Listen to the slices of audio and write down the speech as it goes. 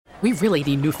We really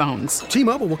need new phones.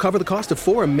 T-Mobile will cover the cost of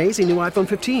 4 amazing new iPhone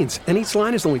 15s, and each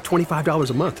line is only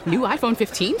 $25 a month. New iPhone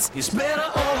 15s? It's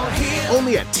better over here.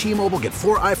 Only at T-Mobile, get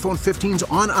 4 iPhone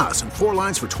 15s on us and 4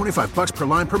 lines for $25 per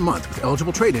line per month with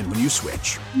eligible trade-in when you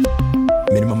switch.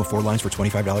 Minimum of 4 lines for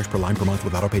 $25 per line per month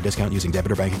with autopay discount using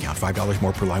debit or bank account. $5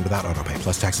 more per line without autopay,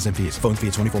 plus taxes and fees. Phone fee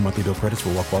at 24 monthly bill credits for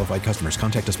well-qualified customers.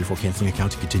 Contact us before canceling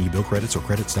account to continue bill credits or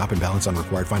credit stop and balance on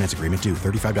required finance agreement due.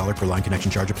 $35 per line connection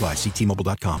charge applies. See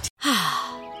T-Mobile.com.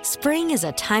 Spring is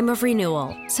a time of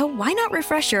renewal, so why not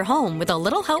refresh your home with a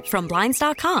little help from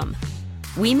Blinds.com?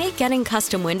 We make getting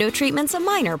custom window treatments a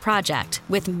minor project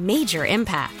with major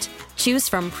impact. Choose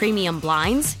from premium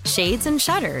blinds, shades, and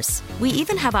shutters. We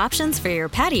even have options for your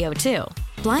patio, too.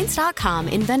 Blinds.com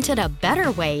invented a better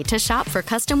way to shop for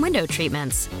custom window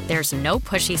treatments. There's no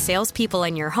pushy salespeople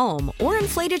in your home or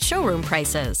inflated showroom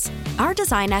prices. Our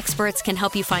design experts can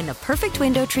help you find the perfect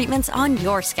window treatments on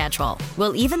your schedule.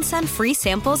 We'll even send free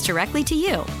samples directly to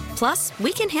you. Plus,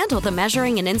 we can handle the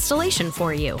measuring and installation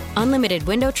for you. Unlimited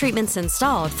window treatments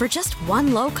installed for just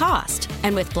one low cost.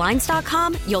 And with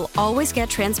Blinds.com, you'll always get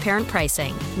transparent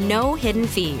pricing. No hidden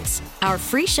fees. Our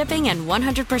free shipping and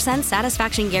 100%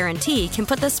 satisfaction guarantee can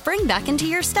put the spring back into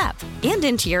your step and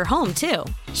into your home, too.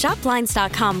 Shop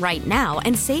Blinds.com right now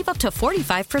and save up to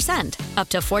 45%. Up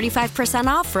to 45%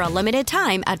 off for a limited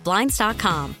time at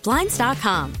Blinds.com.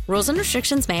 Blinds.com. Rules and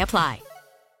restrictions may apply.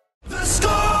 The Score!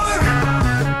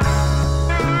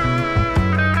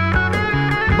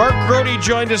 Mark Grody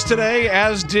joined us today,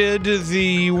 as did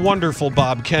the wonderful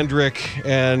Bob Kendrick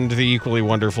and the equally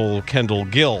wonderful Kendall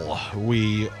Gill.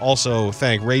 We also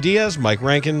thank Ray Diaz, Mike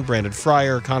Rankin, Brandon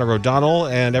Fryer, Connor O'Donnell,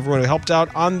 and everyone who helped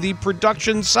out on the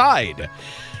production side.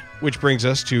 Which brings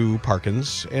us to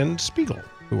Parkins and Spiegel,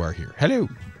 who are here. Hello.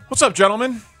 What's up,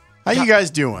 gentlemen? How you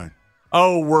guys doing?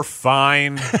 Oh, we're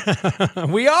fine.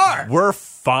 We are. We're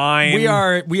fine.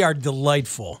 We are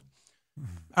delightful.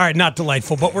 All right, not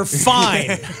delightful, but we're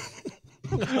fine.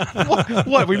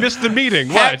 What? We missed the meeting.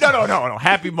 What? No.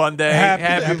 Happy Monday.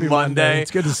 Happy Monday.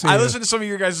 It's good to see you. I listened to some of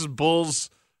your guys' Bulls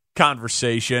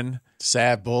conversation.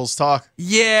 Sad Bulls talk.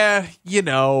 Yeah, you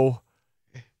know.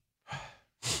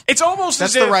 It's almost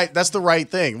That's as the if, that's the right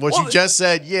thing. What you just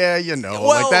said, yeah, you know,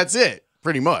 well, like that's it,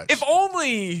 pretty much. If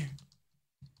only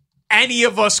any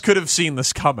of us could have seen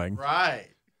this coming. Right.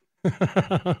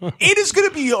 It is going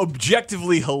to be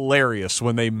objectively hilarious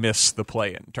when they miss the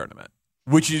play-in tournament,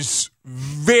 which is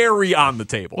very on the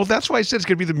table. Well, that's why I said it's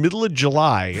going to be the middle of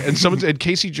July, and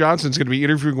Casey Johnson's going to be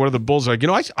interviewing one of the Bulls. Like,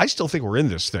 I still think we're in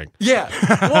this thing. Yeah.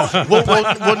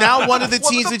 Well, now one of the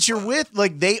teams that you're with,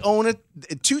 like they own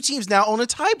two teams now own a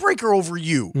tiebreaker over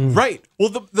you. Right. Well,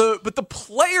 but the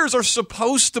players are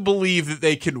supposed to believe that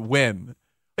they can win.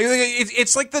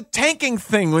 It's like the tanking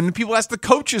thing when people ask the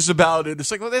coaches about it. It's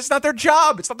like, well, that's not their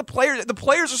job. It's not the players. The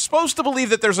players are supposed to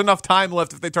believe that there's enough time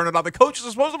left if they turn it on. The coaches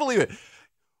are supposed to believe it.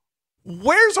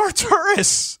 Where's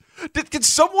Arturas? Can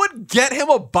someone get him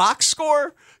a box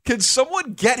score? Can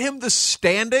someone get him the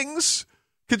standings?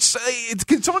 Can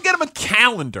someone get him a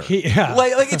calendar?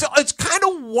 It's kind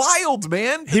of wild,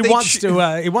 man. He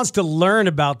wants to learn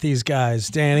about these guys,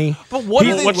 Danny. But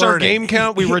what's our game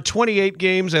count? We were at 28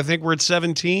 games. I think we're at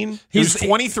 17. He was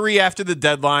 23 after the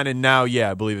deadline, and now,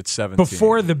 I believe it's 17.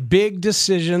 Before the big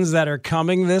decisions that are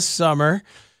coming this summer,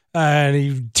 and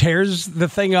he tears the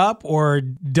thing up or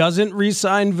doesn't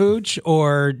re-sign Vooch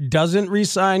or doesn't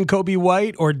re-sign Kobe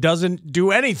White or doesn't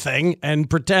do anything and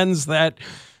pretends that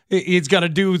he's going to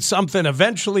do something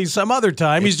eventually some other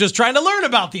time. He's just trying to learn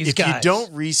about these guys. If you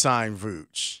don't re-sign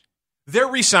Vooch. They're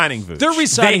re-signing Vooch.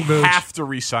 They Vooch. Have to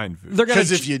re-sign Vooch.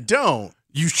 Because if you don't,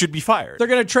 you should be fired. They're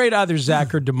going to trade either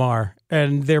Zach or DeMar,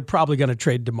 and they're probably going to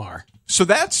trade DeMar. So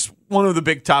that's one of the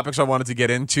big topics I wanted to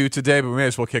get into today, but we may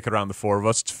as well kick it around the four of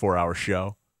us. It's a 4-hour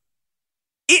show.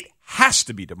 It has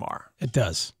to be DeMar. It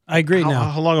does. I agree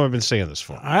now. How long have I been saying this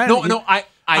for?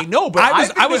 I know, but I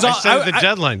said the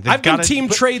deadline. I've been team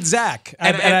trade Zach,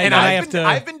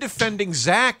 I've been defending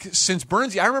Zach since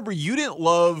Bernsey. I remember you didn't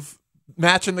love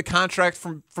matching the contract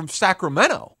from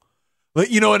Sacramento.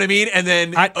 You know what I mean? And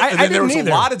then, there was a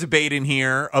lot of debate in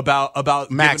here about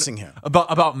maxing him,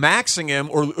 about maxing him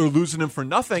or losing him for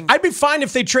nothing. I'd be fine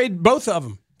if they trade both of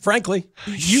them. Frankly,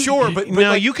 but you can. But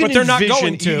they're not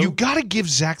going to. You got to give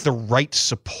Zach the right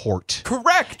support.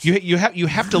 Correct. You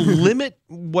have to limit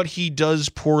what he does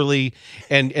poorly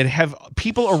and have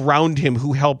people around him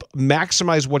who help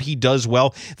maximize what he does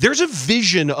well. There's a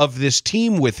vision of this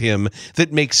team with him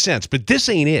that makes sense, but this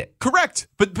ain't it. Correct.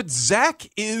 But Zach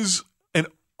is an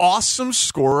awesome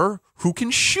scorer who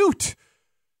can shoot.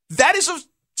 That is a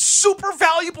super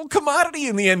valuable commodity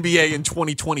in the NBA in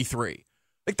 2023.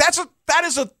 Like that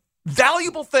is a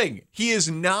valuable thing. He is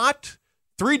not.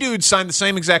 3 dudes signed the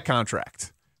same exact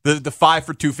contract. The 5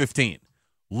 for $215.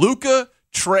 Luka,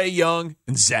 Trae Young,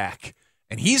 and Zach.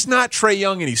 And he's not Trae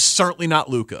Young, and he's certainly not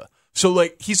Luka. So,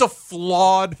 he's a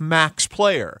flawed max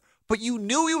player. But you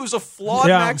knew he was a flawed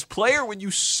max player when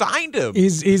you signed him.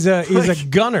 He's a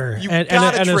gunner and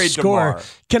a scorer.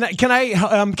 DeMar.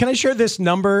 Can I share this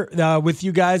number with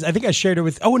you guys? I think I shared it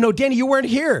with. Oh no, Danny, you weren't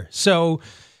here, so.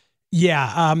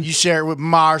 Yeah, you share it with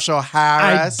Marshall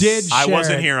Harris. I did. I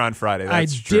wasn't here on Friday.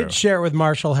 That's true. Did share it with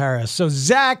Marshall Harris. So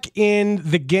Zach in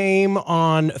the game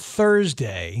on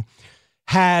Thursday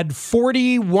had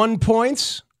 41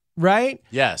 points, right?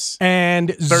 Yes,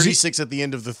 and 36 at the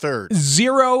end of the third.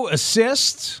 0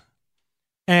 assists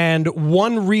and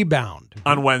 1 rebound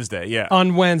on Wednesday. Yeah,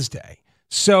 on Wednesday.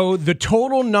 So the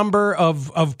total number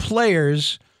of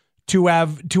players to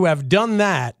have done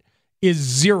that is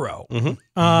 0.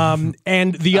 Mm-hmm.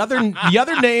 And the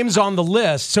other names on the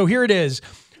list. So here it is: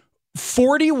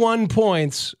 41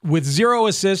 points with 0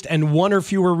 assists and 1 or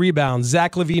fewer rebounds.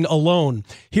 Zach LaVine alone.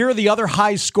 Here are the other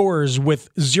high scorers with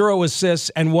 0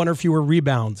 assists and 1 or fewer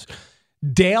rebounds.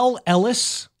 Dale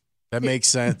Ellis. That makes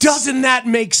sense. Doesn't that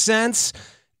make sense?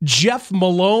 Jeff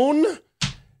Malone.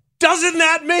 Doesn't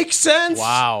that make sense?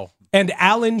 Wow. And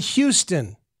Allen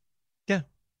Houston.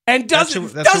 And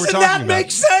doesn't that's that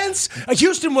make sense?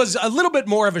 Houston was a little bit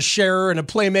more of a sharer and a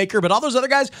playmaker, but all those other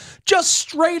guys, just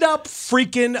straight up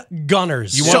freaking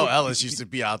gunners. So Ellis used to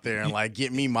be out there and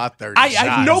get me my 30 I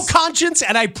have no conscience,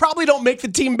 and I probably don't make the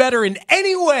team better in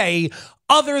any way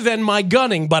other than my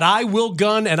gunning, but I will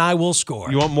gun and I will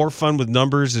score. You want more fun with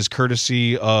numbers? Is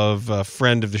courtesy of a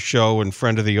friend of the show and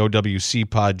friend of the OWC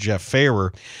pod, Jeff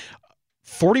Fahrer.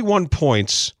 41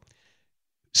 points.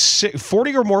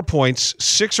 40 or more points,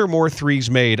 6 or more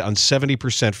threes made on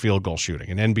 70% field goal shooting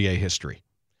in NBA history.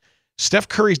 Steph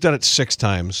Curry's done it 6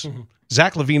 times. Mm-hmm.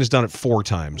 Zach LaVine has done it 4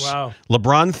 times. Wow.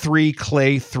 LeBron 3,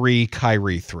 Clay 3,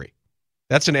 Kyrie 3.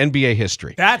 That's an NBA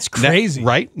history. That's crazy.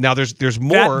 Right? Now there's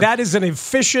more. That is an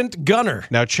efficient gunner.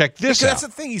 Now check this out. That's the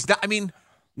thing. He's not,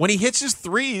 when he hits his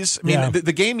threes,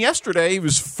 the game yesterday, he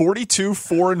was 42,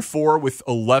 4 and 4 with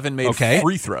 11 made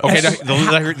free throws.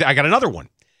 Okay, I got another one.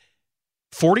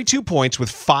 42 points with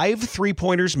 5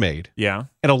 3-pointers made. Yeah.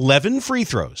 And 11 free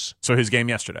throws. So his game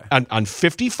yesterday. On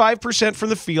 55% from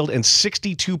the field and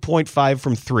 62.5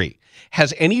 from 3.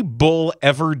 Has any Bull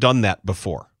ever done that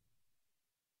before?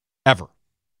 Ever.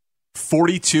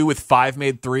 42 with 5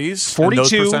 made threes?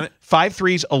 42, 5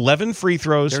 threes, 11 free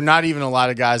throws. There are not even a lot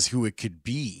of guys who it could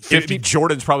be. 50.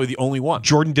 Jordan's probably the only one.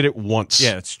 Jordan did it once.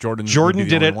 Yeah, it's Jordan. Jordan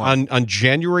did it on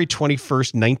January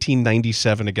 21st,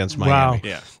 1997 against Miami. Wow.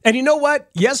 Yeah. And you know what?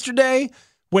 Yesterday,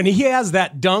 when he has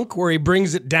that dunk where he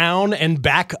brings it down and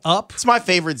back up. It's my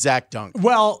favorite Zach dunk.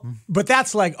 Well, but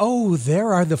that's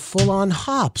there are the full-on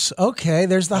hops. Okay,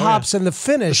 there's the hops and the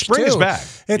finish, The spring too. is back.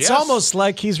 It's almost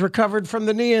like he's recovered from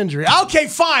the knee injury. Okay,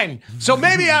 fine. So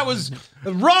maybe I was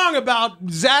wrong about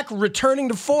Zach returning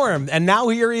to form, and now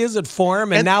here he is at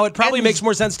form, and now it probably makes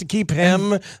more sense to keep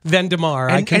him than DeMar.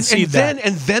 I concede that.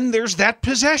 And then there's that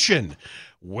possession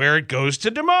where it goes to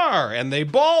DeMar, and they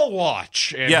ball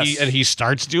watch, and he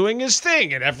starts doing his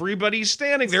thing, and everybody's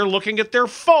standing there looking at their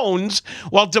phones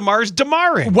while DeMar's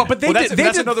DeMarring. Well, but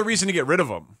that's another reason to get rid of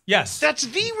him. Yes, that's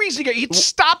the reason. It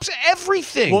stops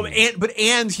everything. Well,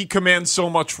 and he commands so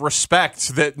much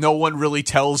respect that no one really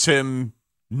tells him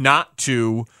not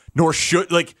to, nor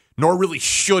really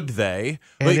should they.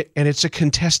 And it's a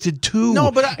contested 2. No,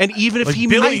 but and even if he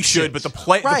Billy makes should, it, but the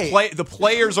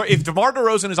players are. If DeMar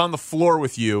DeRozan is on the floor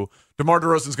with you, DeMar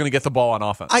DeRozan's going to get the ball on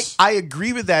offense. I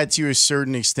agree with that to a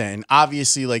certain extent.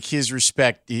 Obviously, his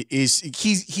respect is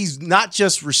he's not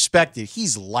just respected;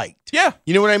 he's liked. Yeah,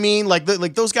 you know what I mean. Like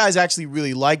those guys actually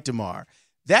really like DeMar.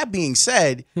 That being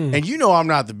said, and I'm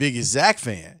not the biggest Zach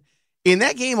fan. In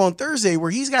that game on Thursday, where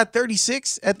he's got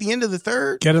 36 at the end of the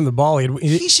third, getting the ball.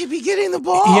 He should be getting the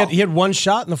ball. He had 1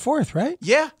 shot in the fourth, right?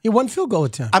 Yeah, he had 1 field goal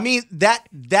attempt. I mean that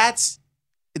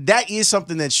is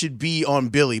something that should be on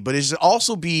Billy, but it should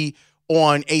also be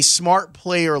on a smart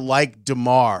player like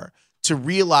DeMar to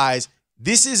realize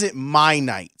this isn't my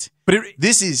night, but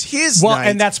this is his night.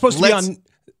 And that's supposed to be on.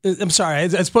 I'm sorry,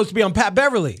 it's supposed to be on Pat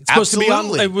Beverly. It's supposed to be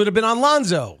on. It would have been on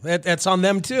Lonzo. That's on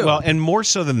them too. Well, and more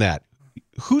so than that.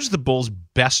 Who's the Bulls'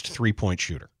 best 3-point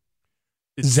shooter?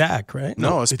 Zach, right?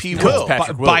 No, it's P. Will.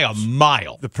 By a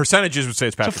mile. The percentages would say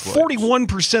it's Patrick Williams. 41%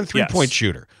 3-point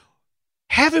shooter.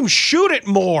 Have him shoot it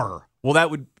more. Well,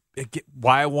 that would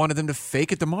why I wanted them to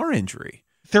fake a DeMar injury.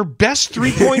 Their best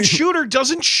three-point shooter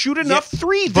doesn't shoot enough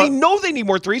threes. They know they need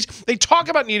more threes. They talk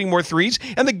about needing more threes,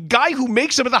 and the guy who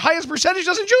makes them at the highest percentage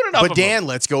doesn't shoot enough. But Dan,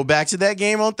 let's go back to that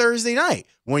game on Thursday night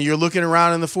when you're looking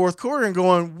around in the fourth quarter and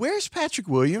going, "Where's Patrick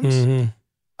Williams?" Mm-hmm.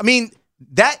 I mean,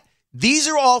 these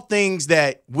are all things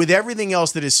that, with everything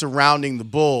else that is surrounding the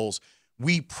Bulls,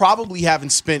 we probably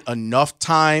haven't spent enough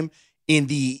time in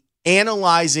the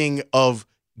analyzing of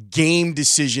game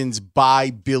decisions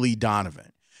by Billy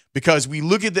Donovan. Because we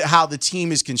look at how the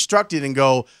team is constructed and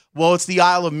go, well, it's the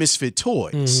Isle of Misfit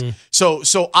Toys. Mm-hmm.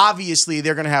 So obviously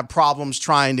they're going to have problems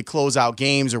trying to close out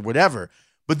games or whatever.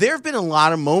 But there have been a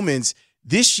lot of moments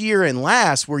this year and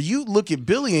last where you look at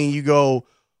Billy and you go,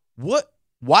 what?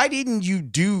 Why didn't you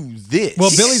do this?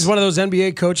 Well, Billy's one of those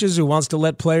NBA coaches who wants to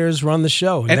let players run the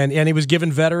show. And he was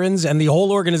given veterans, and the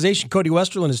whole organization, Cody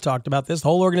Westerlund has talked about this, the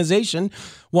whole organization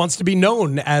wants to be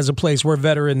known as a place where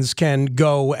veterans can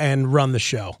go and run the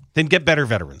show. Then get better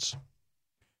veterans.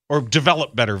 Or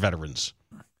develop better veterans.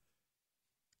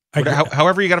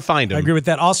 However you got to find him. I agree with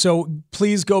that. Also,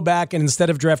 please go back and instead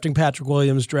of drafting Patrick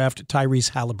Williams, draft Tyrese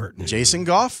Halliburton. Jason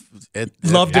Goff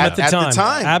loved him at the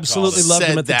time. Absolutely loved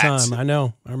him at the time. I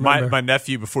know. I remember. My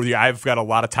nephew before I've got a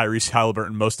lot of Tyrese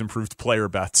Halliburton most improved player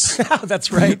bets.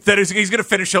 That's right. He's going to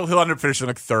finish. He'll end up finishing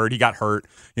like third. He got hurt.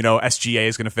 SGA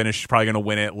is going to finish. Probably going to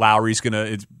win it. Lowry's going to.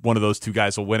 It's one of those two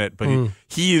guys will win it. But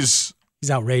he's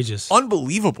outrageous,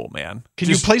 unbelievable, man. Can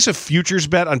you place a futures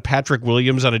bet on Patrick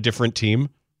Williams on a different team?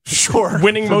 Sure.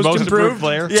 Winning most improved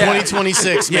player.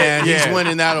 2026, man. He's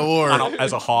winning that award.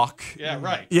 As a Hawk. Yeah,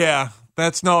 right. Yeah.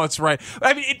 It's right.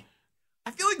 I mean,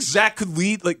 I feel like Zach could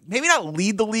lead, maybe not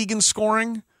lead the league in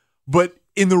scoring, but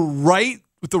with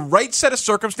the right set of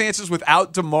circumstances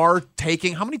without DeMar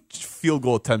taking, how many field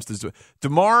goal attempts does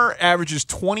DeMar averages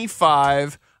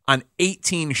 25 on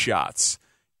 18 shots.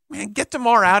 Man, get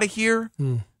DeMar out of here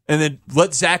and then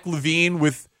let Zach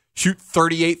LaVine shoot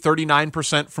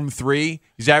 39% from three.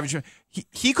 He's averaging.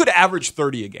 He could average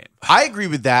 30 a game. I agree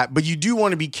with that, but you do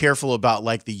want to be careful about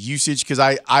the usage because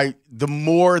the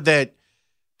more that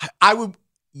I would.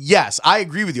 Yes, I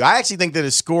agree with you. I actually think that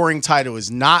a scoring title is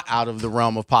not out of the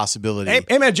realm of possibility.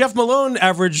 Hey man, Jeff Malone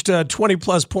averaged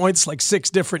 20-plus points 6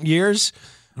 different years.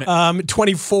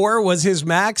 24 was his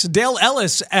max. Dale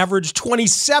Ellis averaged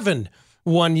 27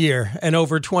 1 year and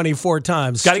over 24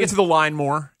 times. Got to get to the line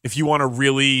more if you want to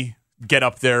really get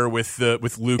up there with Luka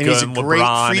and LeBron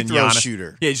great free throw and Giannis.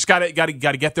 shooter. Yeah, you just got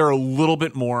to get there a little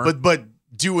bit more. But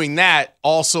doing that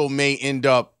also may end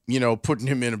up putting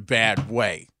him in a bad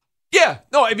way. Yeah,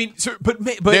 no, I mean, but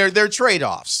they're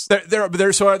trade-offs. There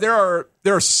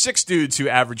are 6 dudes who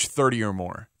average 30 or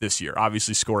more this year.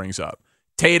 Obviously, scoring's up.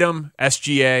 Tatum,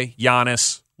 SGA,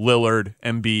 Giannis, Lillard,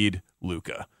 Embiid,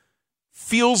 Luka.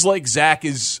 Feels like Zach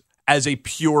is as a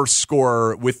pure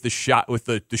scorer with the shot, with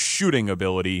the shooting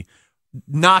ability,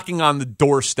 knocking on the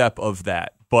doorstep of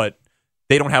that. But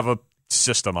they don't have a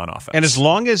system on offense. And as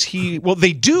long as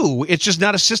they do, it's just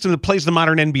not a system that plays the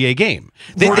modern NBA game.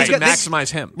 They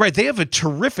maximize him. Right. They have a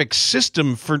terrific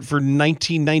system for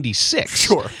 1996.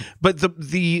 Sure. But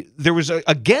there was,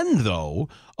 again, though,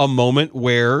 a moment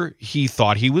where he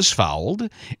thought he was fouled,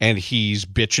 and he's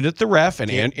bitching at the ref, and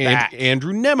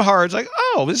Andrew Nembhard's like,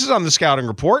 oh, this is on the scouting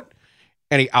report.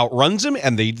 And he outruns him,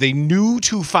 and they knew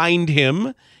to find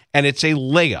him, and it's a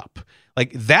layup.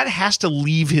 That has to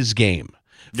leave his game.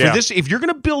 For this, if you're going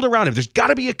to build around him, there's got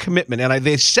to be a commitment. And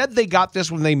they said they got this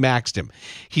when they maxed him.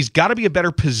 He's got to be a better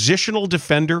positional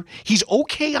defender. He's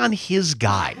okay on his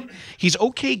guy. He's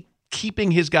okay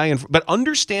keeping his guy in, but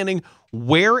understanding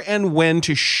where and when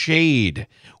to shade,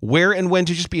 where and when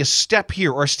to just be a step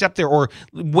here or a step there, or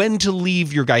when to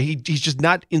leave your guy. He's just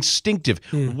not instinctive.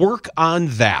 Work on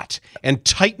that and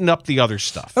tighten up the other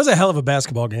stuff. That was a hell of a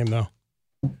basketball game, though.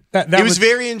 It was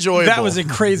very enjoyable. That was a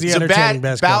crazy, entertaining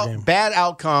basketball game. Bad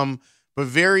outcome, but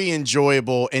very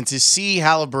enjoyable. And to see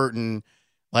Halliburton,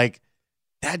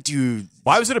 that dude.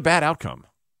 Why was it a bad outcome?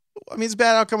 I mean, it's a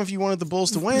bad outcome if you wanted the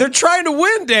Bulls to win. They're trying to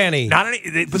win, Danny.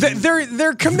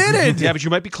 They're committed. Yeah, but you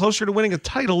might be closer to winning a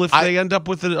title if they end up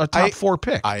with a top 4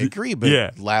 pick. I agree, but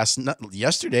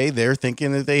yesterday they're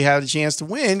thinking that they had a chance to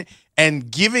win, and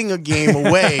giving a game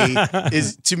away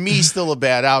is, to me, still a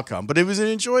bad outcome. But it was an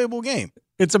enjoyable game.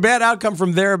 It's a bad outcome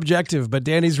from their objective, but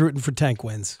Danny's rooting for tank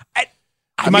wins.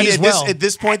 I mean, at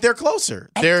this point, they're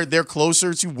closer. They're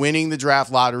closer to winning the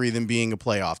draft lottery than being a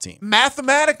playoff team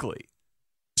mathematically.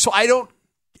 So I don't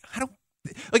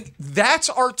that's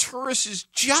Arturas's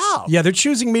job. Yeah, they're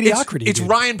choosing mediocrity. It's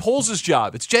Ryan Poles'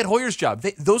 job. It's Jed Hoyer's job.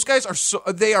 Those guys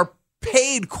are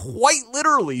paid quite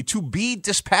literally to be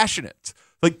dispassionate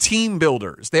like team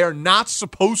builders. They are not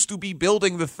supposed to be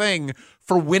building the thing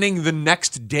for winning the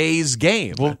next day's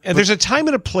game. Well, and there's a time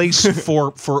and a place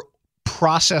for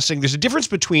processing. There's a difference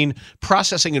between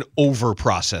processing and over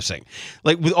processing.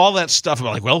 Like with all that stuff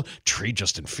about like, well, trade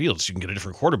Justin Fields, you can get a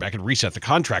different quarterback and reset the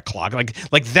contract clock.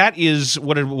 Like that is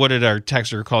what did our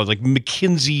texter call it? Like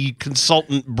McKinsey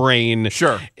consultant brain.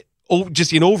 Sure. Oh,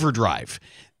 just in overdrive.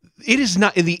 It is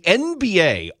not in the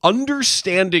NBA.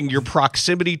 Understanding your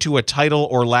proximity to a title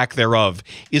or lack thereof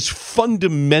is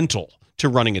fundamental to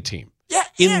running a team. Yeah,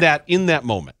 in that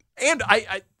moment. And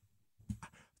I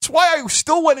that's why I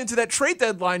still went into that trade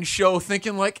deadline show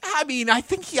thinking like, I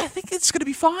think it's going to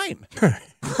be fine.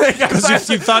 Because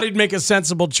you thought he'd make a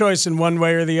sensible choice in one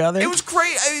way or the other. It was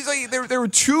great. There were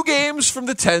 2 games from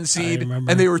the 10 seed, and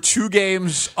they were 2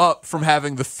 games up from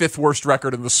having the 5th worst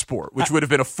record in the sport, which would have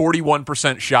been a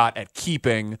 41% shot at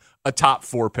keeping a top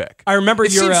 4 pick. I remember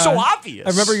it seems so obvious. I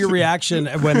remember your reaction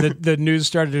when the news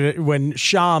started, when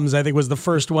Shams, I think, was the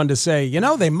first one to say,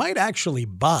 they might actually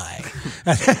buy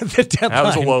at the deadline. That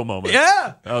was a low moment.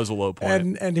 Yeah. That was a low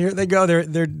point. And here they go.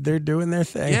 They're doing their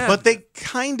thing. Yeah. But they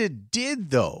kind of did,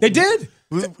 though. They did.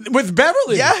 With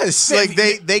Beverly. Yes.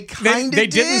 They kind of did. They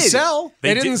didn't sell.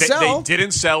 They didn't sell. They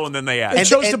didn't sell, and then they added. They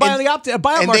chose to buy on the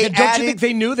buyout market. Don't you think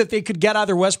they knew that they could get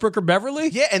either Westbrook or Beverly?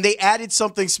 Yeah, and they added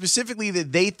something specifically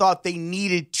that they thought they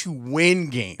needed to win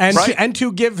games. And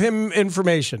to give him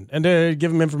information.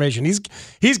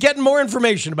 He's getting more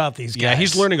information about these guys. Yeah,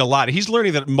 he's learning a lot. He's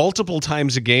learning that multiple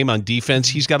times a game on defense,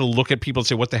 he's got to look at people and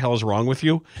say, what the hell is wrong with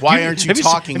you? Why aren't you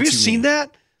talking to me? Have you seen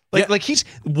that? Like he's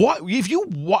what if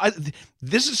you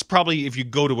this is probably if you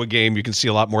go to a game you can see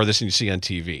a lot more of this than you see on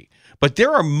TV. But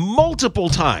there are multiple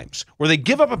times where they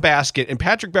give up a basket and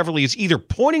Patrick Beverly is either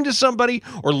pointing to somebody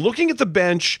or looking at the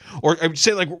bench or I would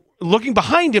say like looking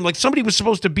behind him like somebody was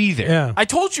supposed to be there. Yeah. I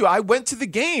told you I went to the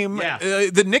game,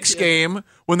 the Knicks game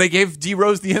when they gave D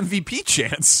Rose the MVP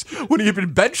chance when he had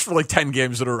been benched for like 10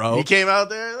 games in a row. He came out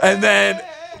there, and then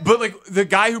but like the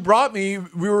guy who brought me,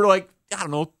 we were like I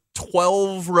don't know.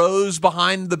 12 rows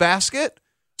behind the basket.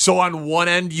 So on one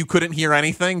end, you couldn't hear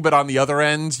anything, but on the other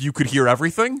end, you could hear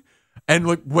everything.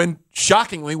 And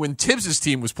shockingly, when Tibbs'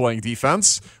 team was playing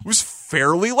defense, it was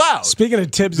fairly loud. Speaking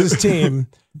of Tibbs' team,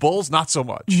 Bulls, not so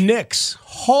much. Knicks,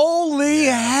 holy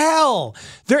hell!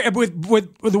 They're with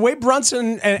the way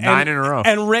Brunson and 9 in a row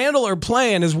and Randall are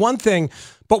playing is one thing,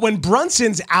 but when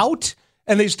Brunson's out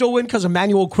and they still win because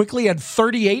Emmanuel Quickley had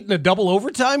 38 in a double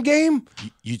overtime game.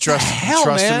 You trust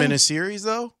him in a series,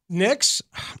 though? Knicks?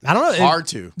 I don't know. Hard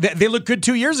to. They looked good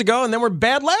 2 years ago and then were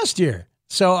bad last year.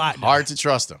 So hard to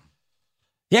trust them.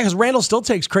 Yeah, because Randall still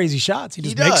takes crazy shots. He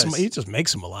just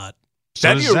makes them a lot.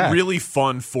 That'd be a really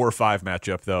fun 4-5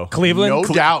 matchup, though. Cleveland, no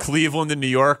doubt. Cleveland and New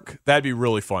York. That'd be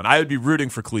really fun. I would be rooting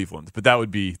for Cleveland, but that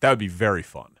would be very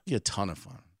fun. Be a ton of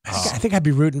fun. I think I'd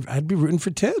be rooting for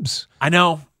Tibbs. I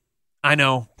know.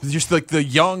 Just like the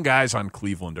young guys on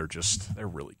Cleveland they're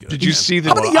really good. Did you see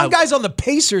How about the young guys on the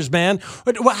Pacers, man?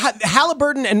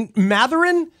 Halliburton and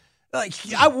Matherin? Like,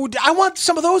 I want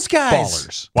some of those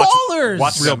guys. Ballers.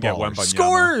 Watch real them get ballers.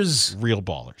 Scores. Real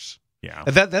ballers. Yeah.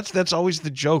 That's always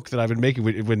the joke that I've been making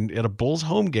when at a Bulls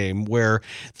home game where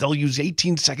they'll use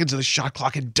 18 seconds of the shot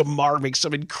clock and DeMar makes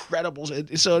some incredible. So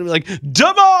it'll be like,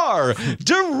 DeMar!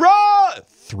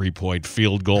 3-point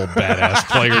field goal, badass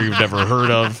player you've never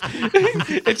heard of.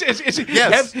 It's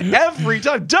every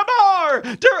time. DeMar!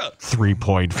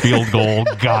 3-point field goal,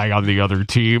 guy on the other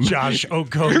team. Josh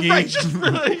Okogie.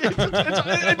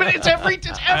 Right, but it's every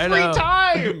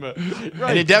time. Right.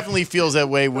 And it definitely feels that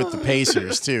way with the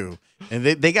Pacers, too. And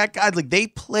they got guys, like they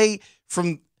play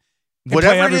from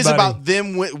whatever it is about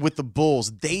them with the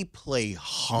Bulls, they play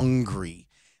hungry.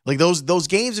 Like those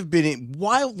games have been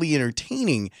wildly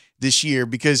entertaining this year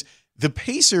because the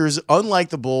Pacers, unlike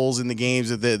the Bulls in the games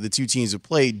that the two teams have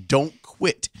played, don't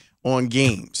quit on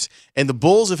games. And the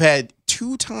Bulls have had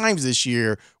 2 times this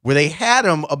year where they had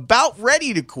them about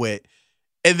ready to quit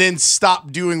and then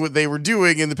stopped doing what they were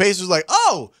doing. And the Pacers were like,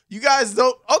 oh, you guys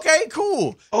don't, okay,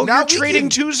 cool. Oh, now you're trading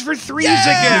 2s for 3s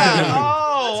again.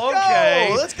 Oh,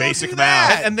 okay. Let's go basic do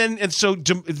math. that. And so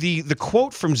the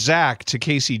quote from Zach to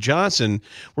Casey Johnson,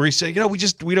 where he said,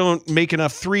 we don't make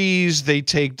enough 3s. They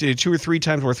take 2 or 3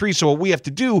 times more 3s. So what we have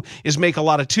to do is make a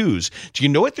lot of 2s. Do you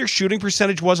know what their shooting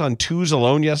percentage was on 2s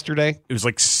alone yesterday? It was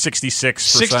like 66%.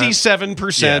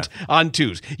 67% on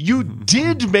 2s. You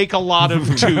did make a lot of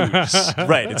 2s.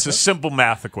 Right. It's a simple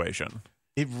math equation.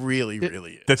 It really,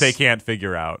 really is. That they can't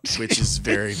figure out. Which is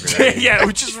very, very yeah,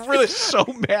 which is really so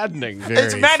maddening.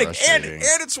 It's maddening. And frustrating.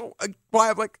 it's why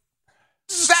I'm like,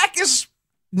 Zach is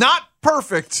not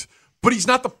perfect, but he's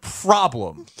not the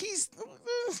problem.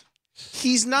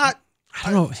 He's not. I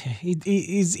don't know.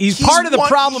 He's part of the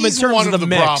problem in terms of the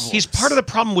mix. Problems. He's part of the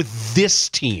problem with this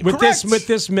team. With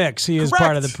this mix, he is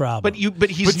part of the problem. But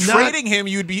he's not trading him.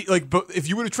 You'd be like, if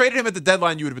you would have traded him at the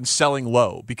deadline, you would have been selling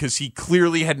low because he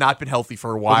clearly had not been healthy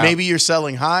for a while. But maybe you're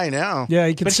selling high now. Yeah,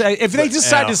 you could say if they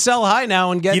decide to sell high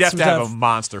now and get, he'd have some to have stuff. a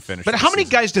monster finish. But how many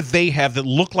guys do they have that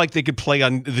look like they could play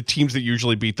on the teams that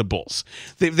usually beat the Bulls?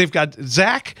 They've got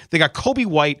Zach, they got Kobe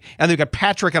White, and they've got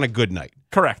Patrick on a good night.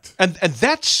 Correct. And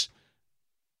that's.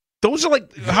 Those are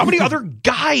like, how many other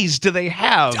guys do they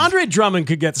have? Andre Drummond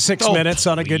could get 6 minutes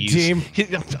on a good team.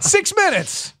 6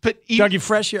 minutes. But Dougie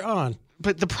Fresh, you're on.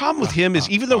 But the problem with him is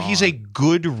even though he's a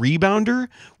good rebounder,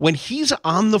 when he's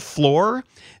on the floor,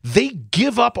 they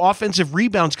give up offensive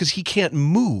rebounds because he can't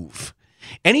move.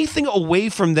 Anything away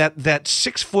from that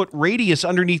 6 foot radius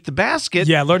underneath the basket.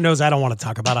 Yeah, Lord knows I don't want to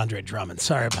talk about Andre Drummond.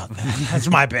 Sorry about that. That's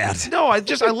my bad. No, I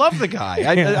love the guy.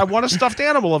 I want a stuffed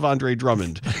animal of Andre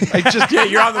Drummond. Yeah,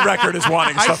 you're on the record as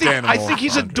wanting stuffed animal. I think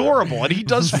he's adorable and he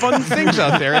does fun things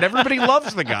out there and everybody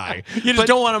loves the guy. You just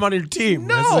don't want him on your team.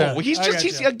 No, he's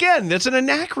again, that's an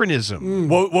anachronism.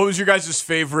 What was your guys'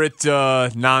 favorite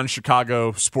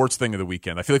non-Chicago sports thing of the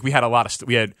weekend? I feel like we had a lot of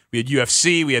we had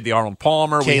UFC, we had the Arnold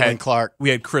Palmer, Caitlin Clark. We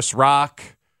had Chris Rock,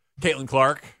 Caitlin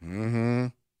Clark. Mm-hmm.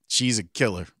 She's a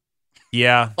killer.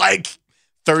 Yeah. Like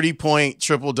 30-point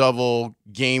triple-double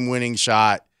game-winning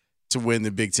shot to win the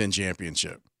Big Ten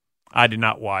championship. I did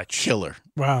not watch. Killer.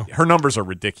 Wow. Her numbers are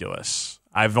ridiculous.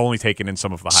 I've only taken in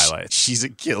some of the highlights. She's a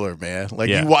killer, man. Like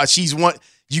Yeah. you watch, she's one.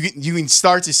 You can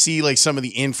start to see like some of the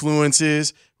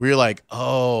influences where you're like,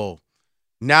 oh,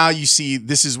 now you see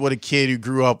this is what a kid who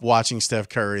grew up watching Steph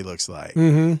Curry looks like.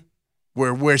 Mm-hmm.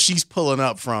 Where she's pulling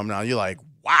up from now, you're like,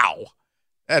 wow,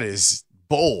 that is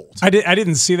bold. I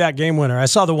didn't see that game winner. I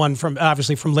saw the one from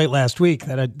late last week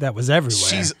that was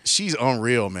everywhere. She's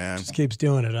unreal, man. Just keeps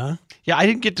doing it, huh? Yeah, I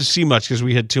didn't get to see much because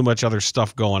we had too much other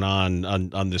stuff going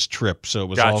on this trip. So it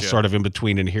was all sort of in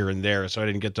between and here and there. So I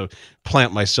didn't get to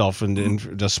plant myself in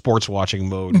the sports watching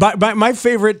mode. My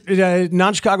favorite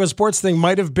non-Chicago sports thing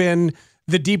might have been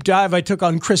the deep dive I took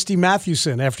on Christy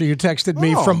Mathewson after you texted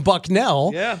me from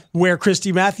Bucknell, where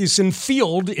Christy Mathewson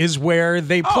Field is where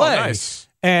they play. Nice.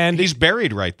 And he's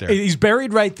buried right there. He's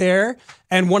buried right there,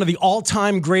 and one of the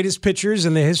all-time greatest pitchers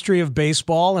in the history of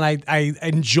baseball. And I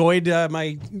enjoyed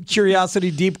my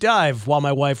curiosity deep dive while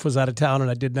my wife was out of town and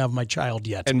I didn't have my child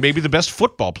yet. And maybe the best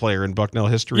football player in Bucknell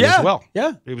history as well.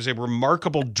 Yeah. He was a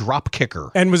remarkable drop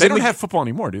kicker. And they don't have football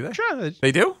anymore, do they? Sure.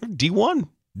 They do? D1.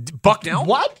 Bucknell?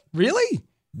 What? Really?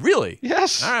 Really?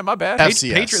 Yes. All right, my bad.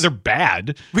 FCS. They're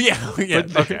bad. Yeah,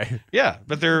 okay. Yeah,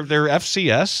 but they're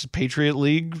FCS, Patriot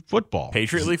League football.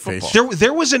 Patriot League football.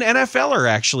 There was an NFLer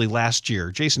actually last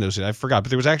year. Jason knows it. I forgot,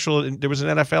 but there was an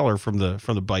NFLer from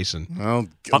the Bison.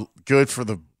 Well, good for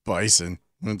the Bison.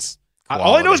 That's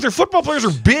all I know is their football players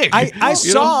are big. I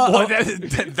saw. Well,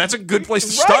 that's a good place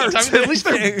to start. I mean, at least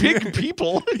they're big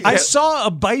people. I saw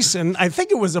a bison. I think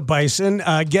it was a bison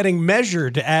getting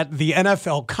measured at the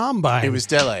NFL Combine. It was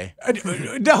Dele.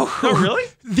 No, really?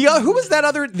 Who was that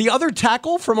other? The other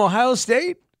tackle from Ohio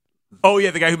State? Oh,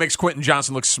 yeah, the guy who makes Quentin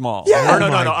Johnson look small. Yeah. Or no.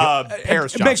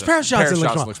 Paris Johnson. It makes Paris Johnson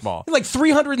look small. Like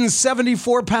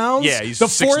 374 pounds. Yeah, he's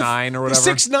 6'9" or whatever.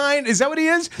 6'9". Is that what he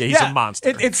is? Yeah, he's a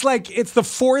monster. It's like it's the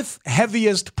fourth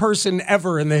heaviest person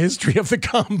ever in the history of the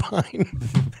Combine.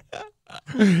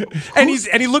 and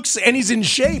he's in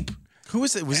shape. Who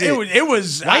was it? It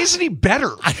was. Why isn't he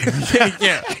better?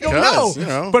 Yeah. I don't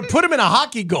know. But put him in a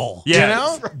hockey goal. Yeah. You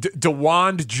know?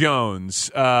 DeWand Jones,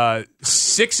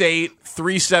 6'8",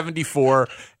 374,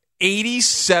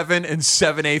 87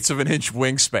 7/8 of an inch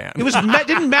wingspan. It was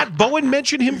didn't Matt Bowen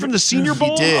mention him from the Senior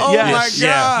Bowl? He did. Oh Yes. my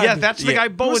God. Yeah, that's the guy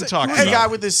Bowen talked The about. guy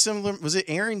with the similar, was it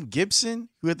Aaron Gibson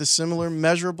who had the similar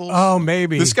measurables? Oh,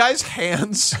 maybe. This guy's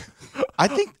hands, I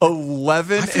think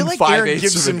 11 I feel and like 5/8 Aaron of an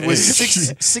Gibson was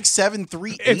inch. 6'7",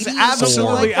 380. It's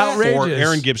absolutely outrageous.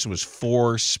 Aaron Gibson was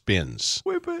 4 spins.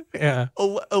 Wait, but Yeah.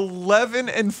 11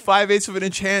 and 5/8 of an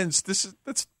inch hands. That's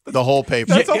the whole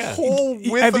paper. That's a whole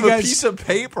width Have of you a guys- piece of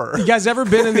paper. You guys ever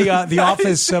been in the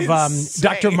office of insane.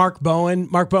 Dr. Mark Bowen?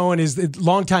 Mark Bowen is the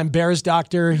longtime Bears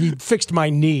doctor. He fixed my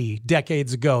knee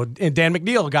decades ago, and Dan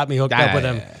McNeil got me hooked up with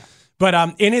him.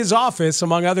 But in his office,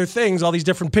 among other things, all these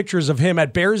different pictures of him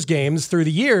at Bears games through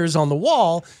the years on the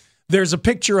wall, there's a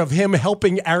picture of him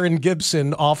helping Aaron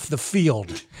Gibson off the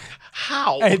field.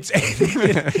 How? It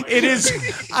is.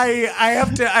 I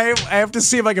have to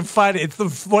see if I can find it.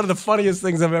 It's one of the funniest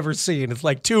things I've ever seen. It's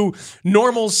like two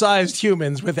normal-sized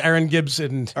humans with Aaron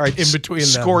Gibson in between them.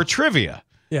 Score trivia.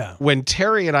 Yeah. When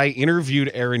Terry and I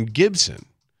interviewed Aaron Gibson,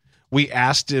 we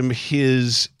asked him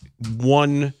his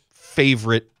one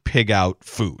favorite pig out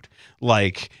food,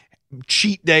 like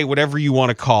cheat day, whatever you want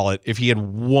to call it, if he had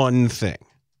one thing.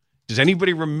 Does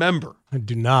anybody remember? I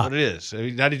do not. What it is? I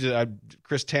mean,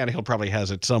 Chris Tannehill probably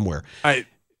has it somewhere.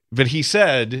 But he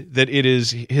said that it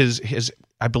is his.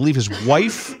 I believe his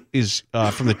wife is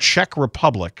from the Czech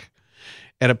Republic,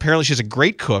 and apparently she's a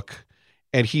great cook.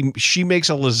 And she makes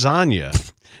a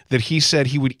lasagna that he said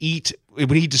he would eat. When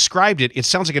he described it, it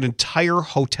sounds like an entire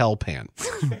hotel pan.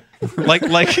 like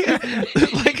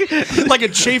a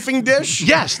chafing dish?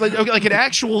 Yes, like an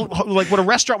actual, like what a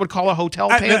restaurant would call a hotel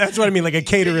pan. That's what I mean, like a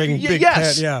catering big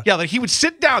pan. Yeah, yeah. Like he would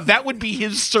sit down. That would be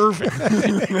his serving.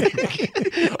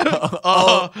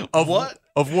 Of what?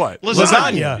 Of what?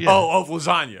 Lasagna. Yeah. Oh, of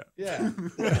lasagna. Yeah.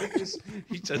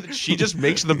 He said that she just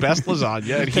makes the best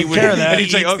lasagna, and he would care of that. and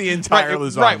he'd say, the entire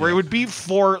lasagna. Right, where it would be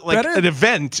for like an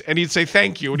event, and he'd say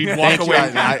thank you, and he'd walk away,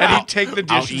 and he'd take the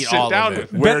dish and sit down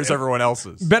with it. Where's everyone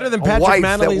else's? Better than A Patrick wife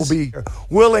Manley's. that will be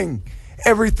willing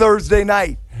every Thursday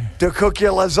night to cook you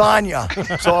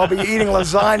lasagna. So I'll be eating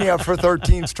lasagna for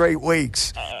 13 straight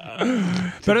weeks.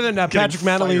 Better than Patrick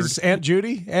Manley's Aunt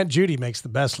Judy. Aunt Judy makes the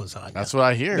best lasagna. That's what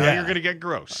I hear. Now you're going to get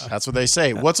gross. That's what they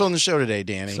say. What's on the show today,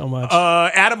 Danny? So much.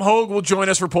 Adam Hogue will join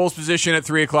us for Poll's Position at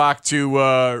 3 o'clock to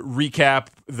recap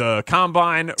the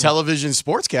Combine. Television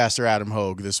sportscaster Adam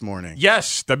Hogue this morning.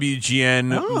 Yes,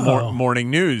 WGN Morning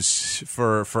News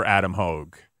for Adam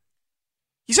Hogue.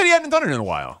 He said he hadn't done it in a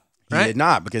while. He right? did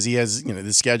not, because he has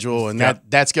the schedule, and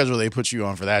that schedule they put you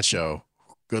on for that show.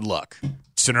 Good luck.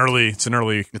 It's an early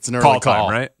call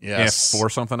time, right? Yes. Yeah, 4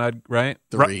 something, right?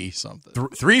 3 something.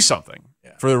 3 something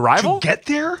for the rival. To get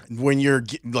there? When you're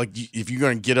if you're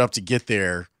going to get up to get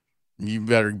there, you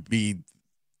better be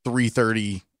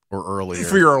 3:30 or earlier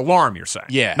for your alarm. You're saying,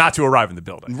 yeah, not to arrive in the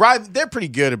building. Right? They're pretty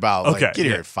good about get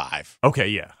here at 5. Okay,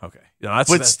 yeah, okay.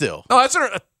 Still, no,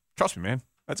 trust me, man.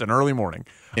 That's an early morning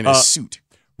in a suit.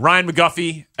 Ryan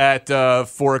McGuffey at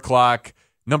 4 o'clock.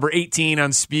 Number 18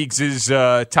 on Speaks'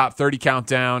 top 30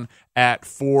 countdown at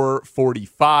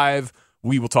 4:45.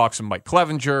 We will talk some Mike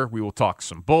Clevenger. We will talk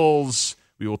some Bulls.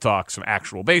 We will talk some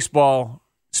actual baseball.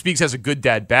 Speaks has a good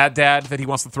dad, bad dad that he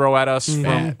wants to throw at us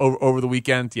over the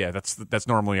weekend. Yeah, that's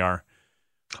normally our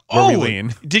where we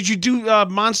lean. Did you do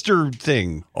monster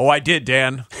thing? Oh, I did,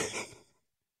 Dan.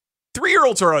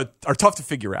 3-year-olds are tough to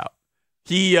figure out.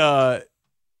 He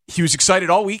was excited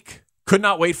all week. Could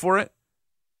not wait for it.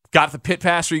 Got the pit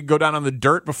pass where you can go down on the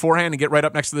dirt beforehand and get right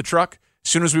up next to the truck.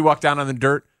 As soon as we walked down on the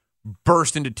dirt,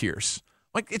 burst into tears.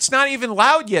 Like, it's not even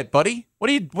loud yet, buddy. What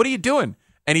are you doing?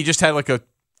 And he just had like a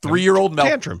 3-year-old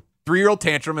tantrum. 3-year-old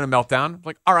tantrum and a meltdown.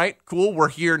 Like, all right, cool. We're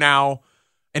here now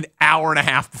an hour and a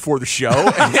half before the show,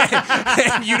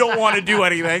 and you don't want to do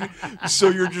anything, so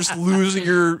you're just losing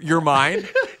your mind.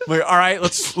 Like, all right,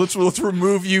 let's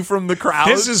remove you from the crowd.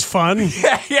 This is fun.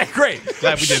 Yeah, great.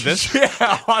 Glad we did this.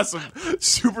 Yeah, awesome.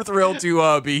 Super thrilled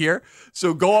to be here.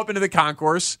 So go up into the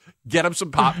concourse, get him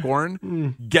some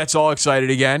popcorn, gets all excited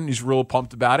again. He's real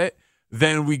pumped about it.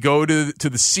 Then we go to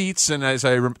the seats, and as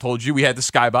I told you, we had the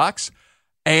skybox,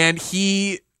 and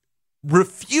he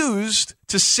refused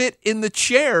to sit in the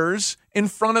chairs in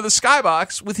front of the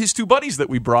skybox with his 2 buddies that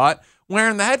we brought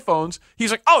wearing the headphones. He's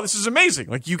like, oh, this is amazing.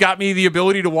 Like, you got me the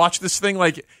ability to watch this thing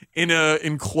like in a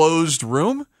enclosed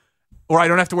room, or I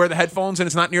don't have to wear the headphones and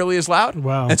it's not nearly as loud.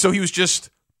 Wow. And so he was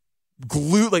just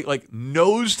glued, like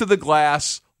nose to the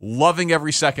glass, loving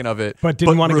every second of it. But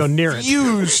didn't want to go near it.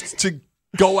 Refused to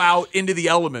go out into the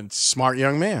elements. Smart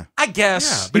young man. I guess.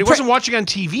 Yeah, but he wasn't watching on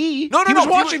TV. No, he was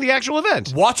watching the actual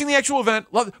event. Watching the actual event.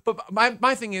 But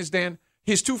my thing is, Dan,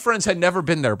 his 2 friends had never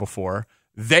been there before.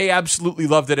 They absolutely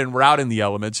loved it and were out in the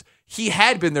elements. He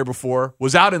had been there before,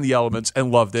 was out in the elements, and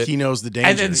loved it. He knows the danger.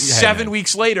 And then 7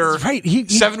 weeks later, right?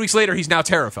 7 weeks later, he's now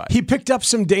terrified. He picked up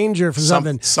some danger from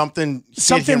something. Something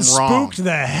spooked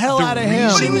the hell out of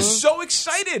him. But he was so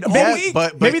excited all week.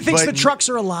 Maybe he thinks the trucks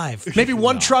are alive. Maybe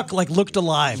one truck looked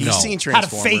alive. He's seen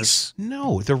Transformers. Had a face.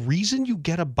 No, the reason you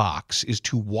get a box is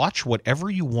to watch whatever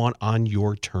you want on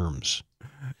your terms.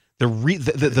 The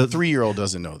 3-year-old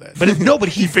doesn't know that. But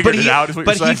he figured it out.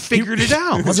 But he figured it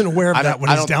out. I wasn't aware of that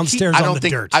when he's downstairs on the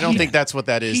dirt. I don't think that's what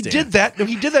that is. He Dan. did that. No,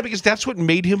 he did that because that's what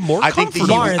made him more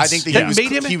comfortable. I think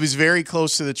he was very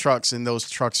close to the trucks, and those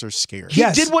trucks are scary. He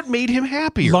did what made him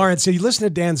happier. Lawrence, so you listen to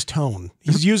Dan's tone.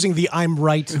 He's using the "I'm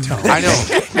right" tone. I know.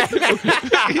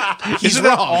 Isn't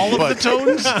that all of the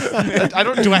tones? I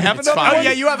don't. Do I have enough? Oh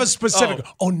yeah, you have a specific.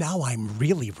 Oh, now I'm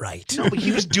really right. No, but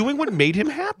he was doing what made him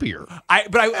happier.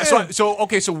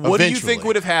 So what do you think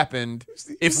would have happened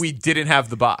if we didn't have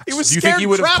the box? He was do you think he scared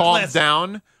would have calmed trapless.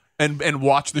 down and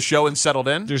watched the show and settled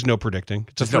in? There's no predicting.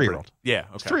 It's a 3-year-old. Yeah,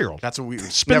 okay. It's a 3-year-old. That's what we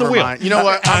Spin never the wheel. mind. You know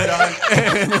what? I'm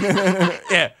done.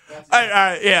 Yeah.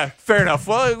 Yeah, fair enough.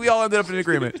 Well, we all ended up in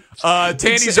agreement.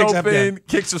 Tandy's Except open, Dan.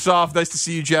 kicks us off. Nice to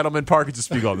see you, gentlemen. Parkinson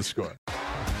Spiegel on the score.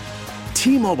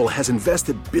 T-Mobile has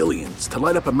invested billions to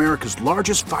light up America's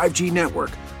largest 5G network,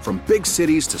 from big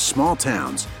cities to small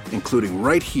towns, including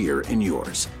right here in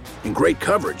yours. And great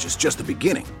coverage is just the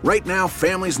beginning. Right now,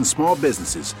 families and small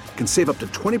businesses can save up to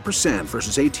 20%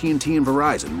 versus AT&T and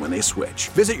Verizon when they switch.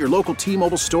 Visit your local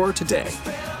T-Mobile store today.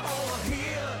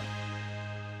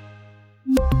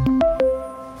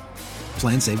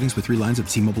 Plan savings with 3 lines of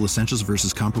T-Mobile Essentials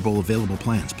versus comparable available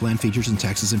plans. Plan features and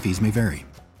taxes and fees may vary.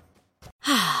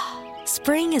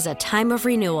 Spring is a time of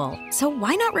renewal, so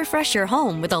why not refresh your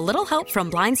home with a little help from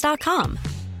Blinds.com?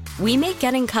 We make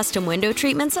getting custom window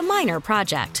treatments a minor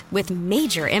project with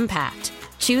major impact.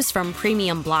 Choose from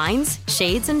premium blinds,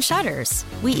 shades, and shutters.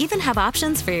 We even have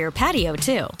options for your patio,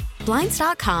 too.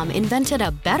 Blinds.com invented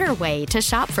a better way to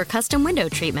shop for custom window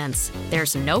treatments.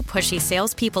 There's no pushy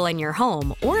salespeople in your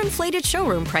home or inflated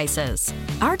showroom prices.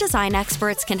 Our design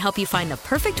experts can help you find the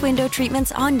perfect window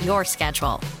treatments on your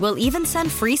schedule. We'll even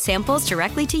send free samples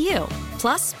directly to you.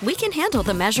 Plus, we can handle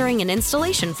the measuring and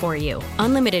installation for you.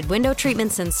 Unlimited window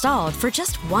treatments installed for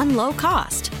just one low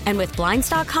cost. And with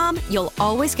Blinds.com, you'll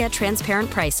always get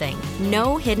transparent pricing.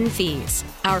 No hidden fees.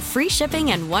 Our free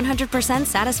shipping and 100%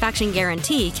 satisfaction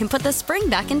guarantee can put the spring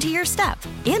back into your step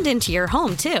and into your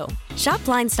home, too. Shop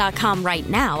Blinds.com right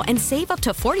now and save up to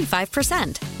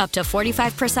 45%. Up to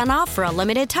 45% off for a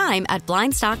limited time at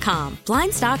Blinds.com.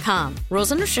 Blinds.com.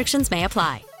 Rules and restrictions may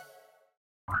apply.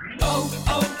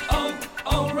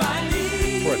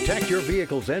 Protect your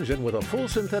vehicle's engine with a full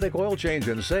synthetic oil change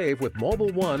and save with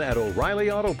Mobil 1 at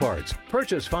O'Reilly Auto Parts.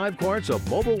 Purchase 5 quarts of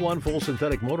Mobil 1 full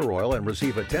synthetic motor oil and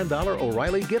receive a $10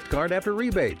 O'Reilly gift card after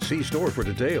rebate. See store for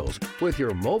details. With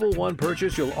your Mobil 1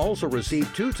 purchase, you'll also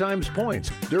receive 2 times points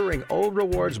during O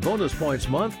Rewards Bonus Points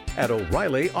Month at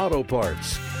O'Reilly Auto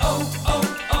Parts.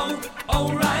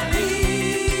 O'Reilly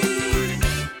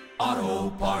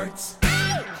Auto Parts.